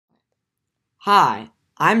Hi,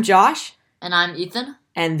 I'm Josh, And I'm Ethan.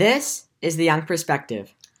 and this is The Young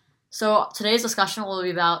Perspective. So today's discussion will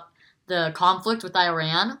be about the conflict with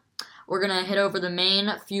Iran. We're going to hit over the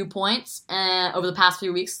main few points over the past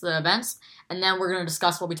few weeks, the events, and then we're going to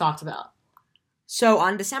discuss what we talked about. So,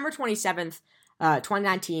 on December 27th,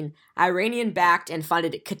 2019, Iranian-backed and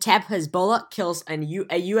funded Kateb Hezbollah kills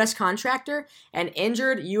a U.S. contractor and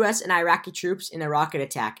injured U.S. and Iraqi troops in a rocket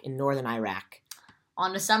attack in northern Iraq.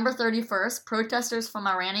 On December 31st, protesters from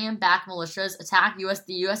Iranian-backed militias attacked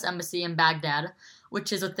the U.S. Embassy in Baghdad,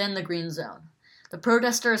 which is within the Green Zone. The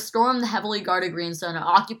protesters stormed the heavily guarded Green Zone and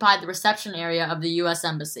occupied the reception area of the U.S.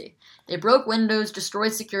 Embassy. They broke windows,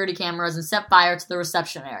 destroyed security cameras, and set fire to the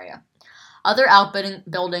reception area. Other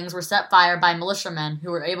outbuildings were set fire by militiamen who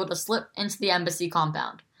were able to slip into the embassy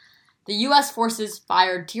compound. The U.S. forces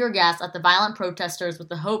fired tear gas at the violent protesters with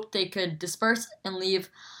the hope they could disperse and leave,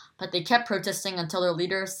 but they kept protesting until their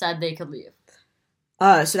leader said they could leave.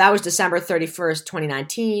 So that was December 31st,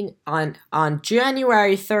 2019. On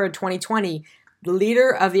January 3rd, 2020, the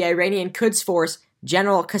leader of the Iranian Quds Force,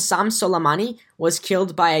 General Qassem Soleimani, was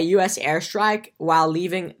killed by a U.S. airstrike while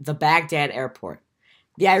leaving the Baghdad airport.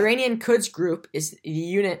 The Iranian Quds Group is the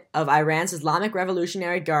unit of Iran's Islamic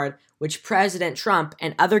Revolutionary Guard, which President Trump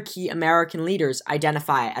and other key American leaders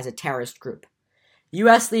identify as a terrorist group.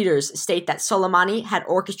 U.S. leaders state that Soleimani had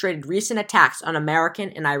orchestrated recent attacks on American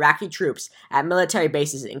and Iraqi troops at military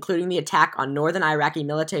bases, including the attack on northern Iraqi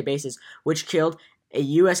military bases, which killed a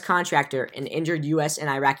U.S. contractor and injured U.S. and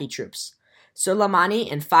Iraqi troops. Soleimani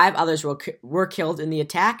and 5 others were killed in the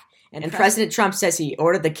attack, and President Trump says he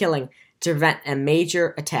ordered the killing to prevent a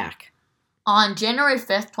major attack. On January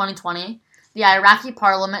 5th, 2020, the Iraqi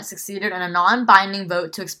parliament succeeded in a non-binding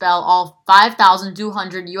vote to expel all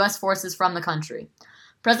 5,200 U.S. forces from the country.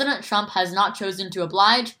 President Trump has not chosen to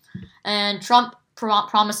oblige, and Trump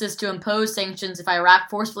promises to impose sanctions if Iraq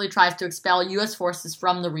forcefully tries to expel U.S. forces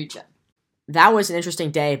from the region. That was an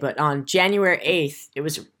interesting day, but on January 8th, it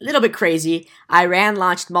was a little bit crazy. Iran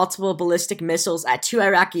launched multiple ballistic missiles at 2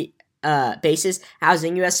 Iraqi bases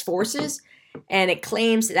housing U.S. forces, and it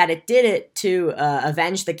claims that it did it to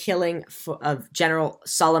avenge the killing of General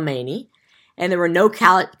Soleimani, and there were no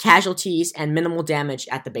casualties and minimal damage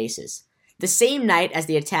at the bases. The same night as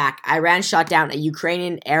the attack, Iran shot down a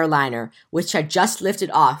Ukrainian airliner which had just lifted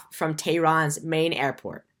off from Tehran's main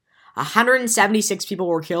airport. 176 people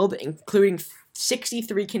were killed, including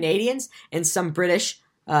 63 Canadians and some British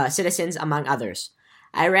citizens, among others.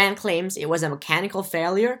 Iran claims it was a mechanical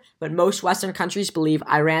failure, but most Western countries believe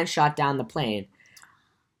Iran shot down the plane.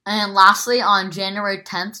 And lastly, on January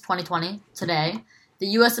 10th, 2020, today, the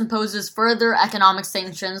U.S. imposes further economic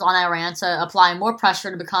sanctions on Iran to apply more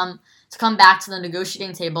pressure to come back to the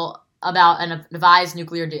negotiating table about an advised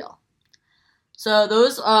nuclear deal. So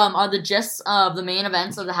those are the gists of the main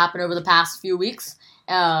events that have happened over the past few weeks,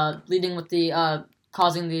 leading with the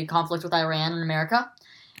causing the conflict with Iran and America.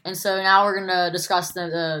 And so now we're going to discuss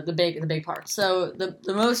the big part. So the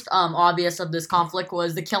most obvious of this conflict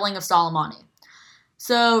was the killing of Soleimani.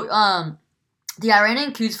 So the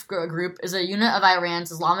Iranian Quds Group is a unit of Iran's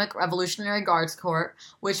Islamic Revolutionary Guards Corps,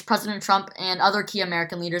 which President Trump and other key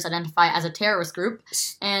American leaders identify as a terrorist group,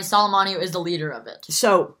 and Soleimani is the leader of it.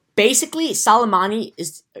 So basically, Soleimani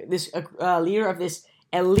is this leader of this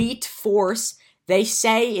elite force. They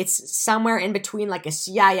say it's somewhere in between like a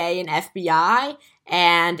CIA and FBI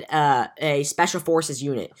and a special forces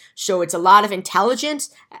unit. So it's a lot of intelligence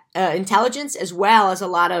as well as a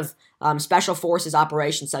lot of special forces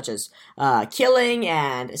operations such as killing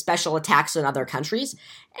and special attacks in other countries.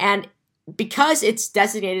 And because it's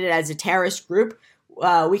designated as a terrorist group,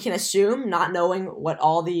 we can assume, not knowing what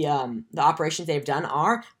all the operations they've done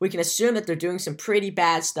are, we can assume that they're doing some pretty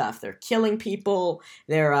bad stuff. They're killing people.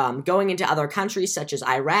 They're going into other countries such as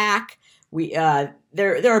Iraq.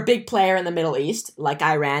 They're a big player in the Middle East, like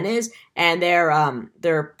Iran is, and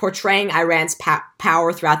they're portraying Iran's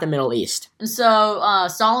power throughout the Middle East. And so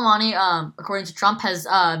Soleimani, according to Trump, has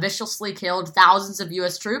viciously killed thousands of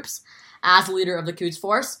U.S. troops as leader of the Quds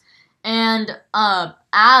Force. And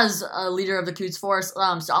as a leader of the Quds Force,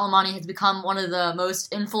 Soleimani has become one of the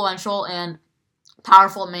most influential and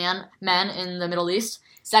powerful men in the Middle East,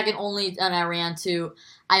 second only in Iran to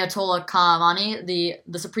Ayatollah Khamenei,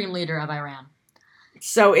 the supreme leader of Iran.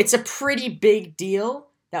 So it's a pretty big deal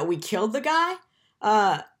that we killed the guy,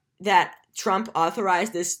 that Trump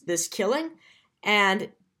authorized this killing, and,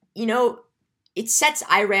 you know, it sets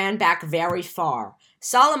Iran back very far.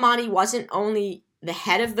 Soleimani wasn't only the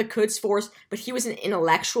head of the Quds Force, but he was an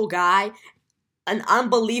intellectual guy, an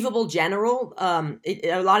unbelievable general.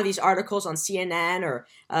 A lot of these articles on CNN or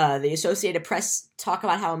the Associated Press talk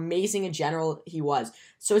about how amazing a general he was.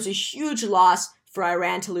 So it's a huge loss for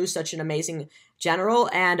Iran to lose such an amazing general,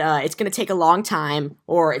 and it's going to take a long time,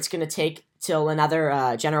 or it's going to take till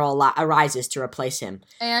another general arises to replace him.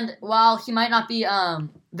 And while he might not be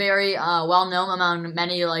very well known among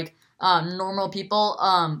many normal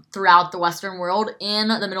people throughout the Western world, in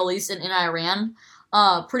the Middle East and in Iran,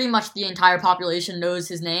 pretty much the entire population knows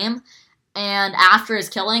his name. And after his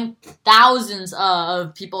killing, thousands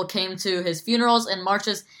of people came to his funerals and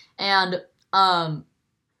marches, and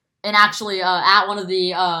actually at one of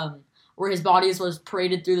the where his bodies was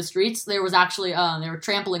paraded through the streets, there was actually they were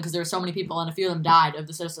trampling because there were so many people, and a few of them died of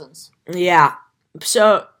the citizens. Yeah.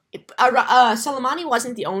 So Soleimani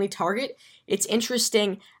wasn't the only target. It's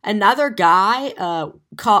interesting. Another guy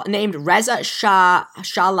named Reza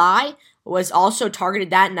Shalai was also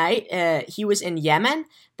targeted that night. He was in Yemen,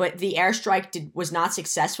 but the airstrike was not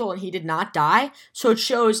successful, and he did not die. So it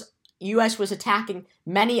shows U.S. was attacking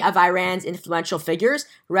many of Iran's influential figures.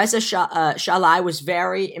 Reza Shalai was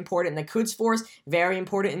very important in the Quds Force, very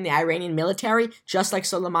important in the Iranian military, just like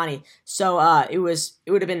Soleimani. So it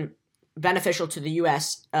would have been beneficial to the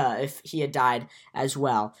U.S. If he had died as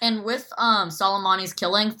well. And with Soleimani's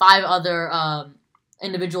killing, 5 other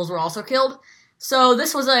individuals were also killed. So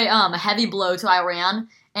this was a heavy blow to Iran,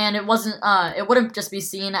 and it wasn't. It wouldn't just be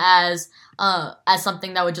seen as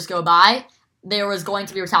something that would just go by. There was going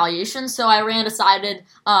to be retaliation, so Iran decided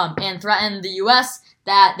and threatened the U.S.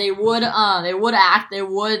 that they would act. There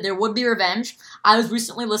would be revenge. I was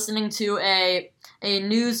recently listening to a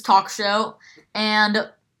news talk show, and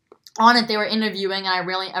on it they were interviewing an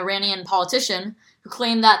Iranian politician who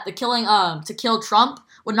claimed that the killing to kill Trump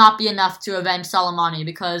would not be enough to avenge Soleimani,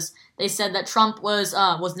 because they said that Trump was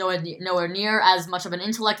nowhere near as much of an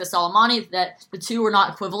intellect as Soleimani, that the two were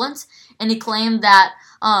not equivalent, and he claimed that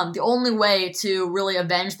the only way to really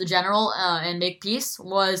avenge the general and make peace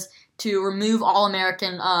was to remove all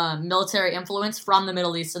American military influence from the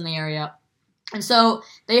Middle East and the area. And so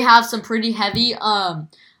they have some pretty heavy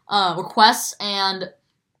requests, and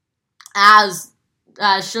as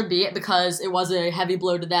should be, because it was a heavy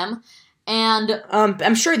blow to them. And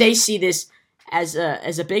I'm sure they see this as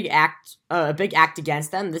a big act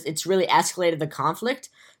against them. It's really escalated the conflict.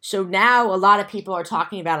 So now a lot of people are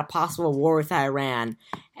talking about a possible war with Iran,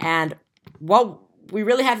 and what we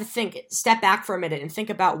really have to step back for a minute and think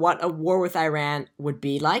about what a war with Iran would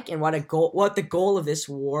be like, and what the goal of this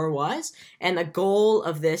war was, and the goal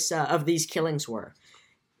of these killings were.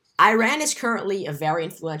 Iran is currently a very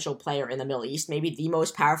influential player in the Middle East, maybe the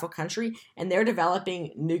most powerful country, and they're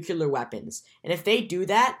developing nuclear weapons. And if they do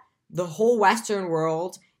that, the whole Western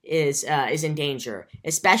world is in danger,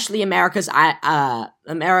 especially America's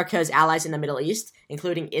allies in the Middle East,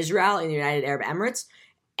 including Israel and the United Arab Emirates,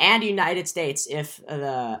 and the United States if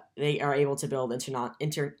they are able to build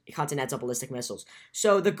intercontinental ballistic missiles.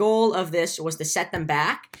 So the goal of this was to set them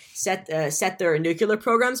back, set their nuclear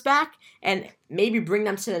programs back, and maybe bring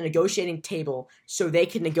them to the negotiating table so they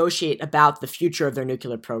can negotiate about the future of their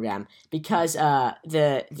nuclear program. Because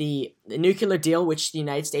the nuclear deal which the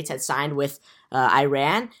United States had signed with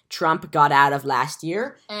Iran, Trump got out of last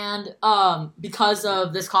year. And because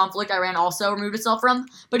of this conflict, Iran also removed itself from.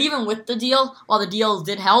 But even with the deal, while the deal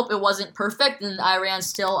did help, it wasn't perfect, and Iran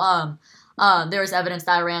still there was evidence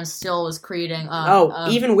that Iran still was creating.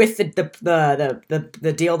 Even with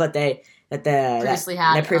the deal that they previously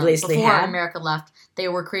had before America left, they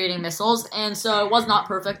were creating missiles, and so it was not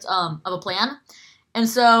perfect of a plan. And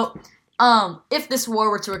so, if this war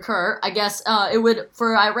were to occur, I guess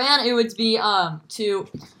for Iran it would be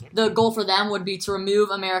the goal for them would be to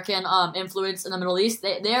remove American influence in the Middle East.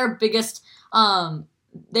 Their biggest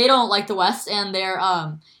they don't like the West, and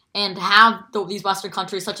and to have these Western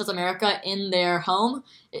countries such as America in their home,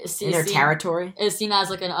 territory, is seen as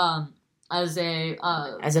like as a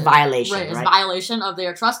violation, right? As a violation of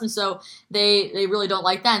their trust, and so they really don't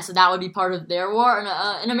like that, and so that would be part of their war.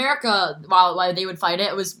 And in America, while they would fight it,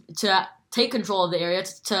 it was to take control of the area,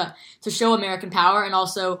 to show American power, and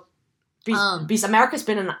also because America's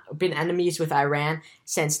been enemies with Iran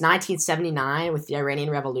since 1979 with the Iranian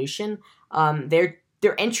Revolution.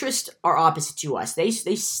 Their interests are opposite to us. They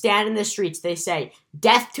stand in the streets. They say,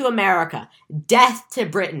 death to America, death to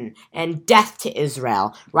Britain, and death to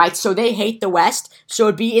Israel, right? So they hate the West. So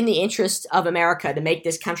it'd be in the interest of America to make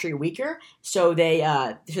this country weaker, so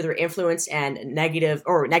their influence and negative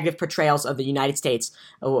portrayals of the United States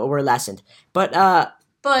were lessened. But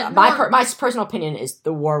my personal opinion is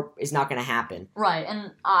the war is not going to happen. Right,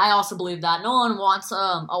 and I also believe that no one wants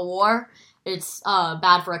a war. It's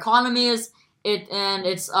bad for economies.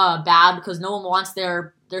 it's bad because no one wants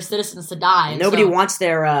their citizens to die. Nobody wants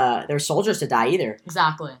their soldiers to die either.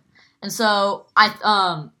 Exactly. And so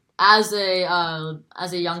as a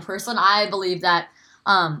young person, I believe that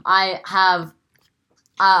I have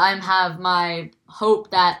my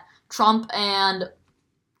hope that Trump and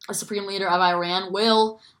the supreme leader of Iran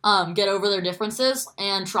will get over their differences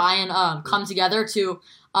and try and come together to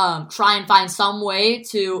try and find some way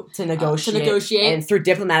to negotiate and through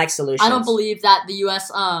diplomatic solutions. I don't believe that the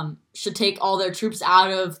U.S. Should take all their troops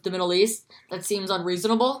out of the Middle East. That seems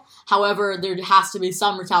unreasonable. However, there has to be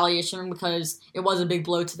some retaliation because it was a big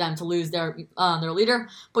blow to them to lose their leader.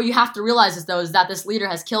 But you have to realize is that this leader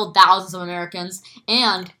has killed thousands of Americans,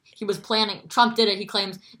 and he was planning. Trump did it. He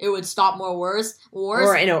claims it would stop more wars,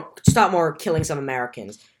 or stop more killings of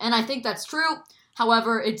Americans. And I think that's true.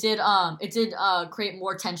 However, it did create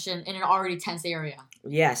more tension in an already tense area.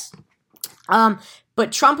 Yes.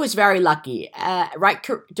 But Trump was very lucky.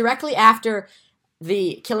 Directly after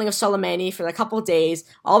the killing of Soleimani, for a couple of days,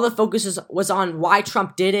 all the focus was on why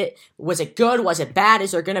Trump did it. Was it good? Was it bad?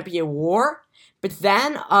 Is there going to be a war? But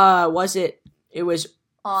then, it was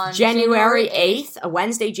on January 8th, a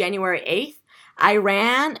Wednesday, January 8th,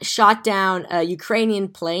 Iran shot down a Ukrainian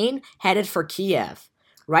plane headed for Kiev.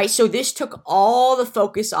 Right? So this took all the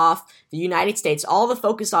focus off the United States, all the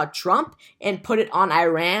focus on Trump, and put it on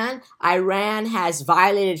Iran. Iran has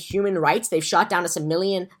violated human rights. They've shot down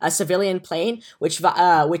a civilian plane, which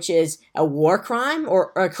is a war crime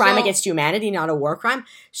or a crime against humanity, not a war crime.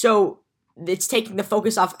 So it's taking the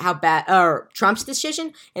focus off how bad Trump's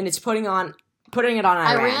decision, and it's putting it on Iran.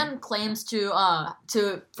 Iran claims for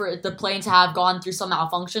the plane to have gone through some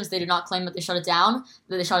malfunctions. They did not claim that they shut it down.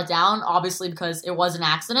 Obviously, because it was an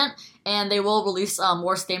accident, and they will release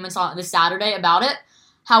more statements on this Saturday about it.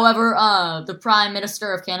 However, the Prime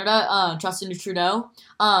Minister of Canada, Justin Trudeau,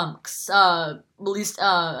 released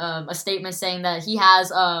a statement saying that he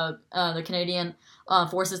has the Canadian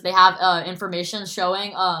forces. They have information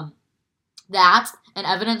showing that and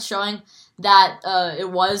evidence showing that it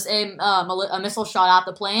was a missile shot at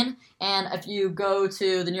the plane. And if you go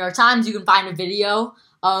to the New York Times, you can find a video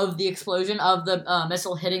of the explosion of the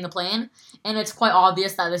missile hitting the plane. And it's quite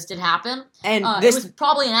obvious that this did happen. And it was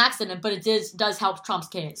probably an accident, but it does help Trump's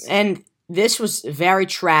case. And this was very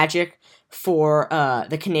tragic for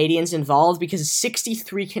the Canadians involved because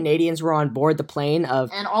 63 Canadians were on board the plane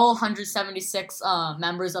and all 176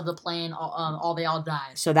 members of the plane they all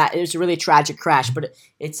died. So that it was a really tragic crash, but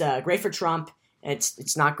it's great for Trump.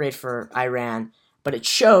 It's not great for Iran, but it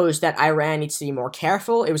shows that Iran needs to be more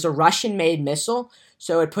careful. It was a Russian-made missile,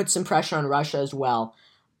 so it puts some pressure on Russia as well.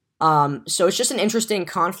 So it's just an interesting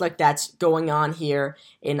conflict that's going on here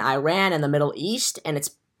in Iran and the Middle East, and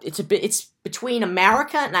it's between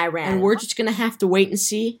America and Iran. And we're just going to have to wait and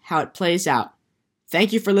see how it plays out.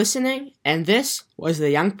 Thank you for listening, and this was The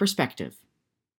Young Perspective.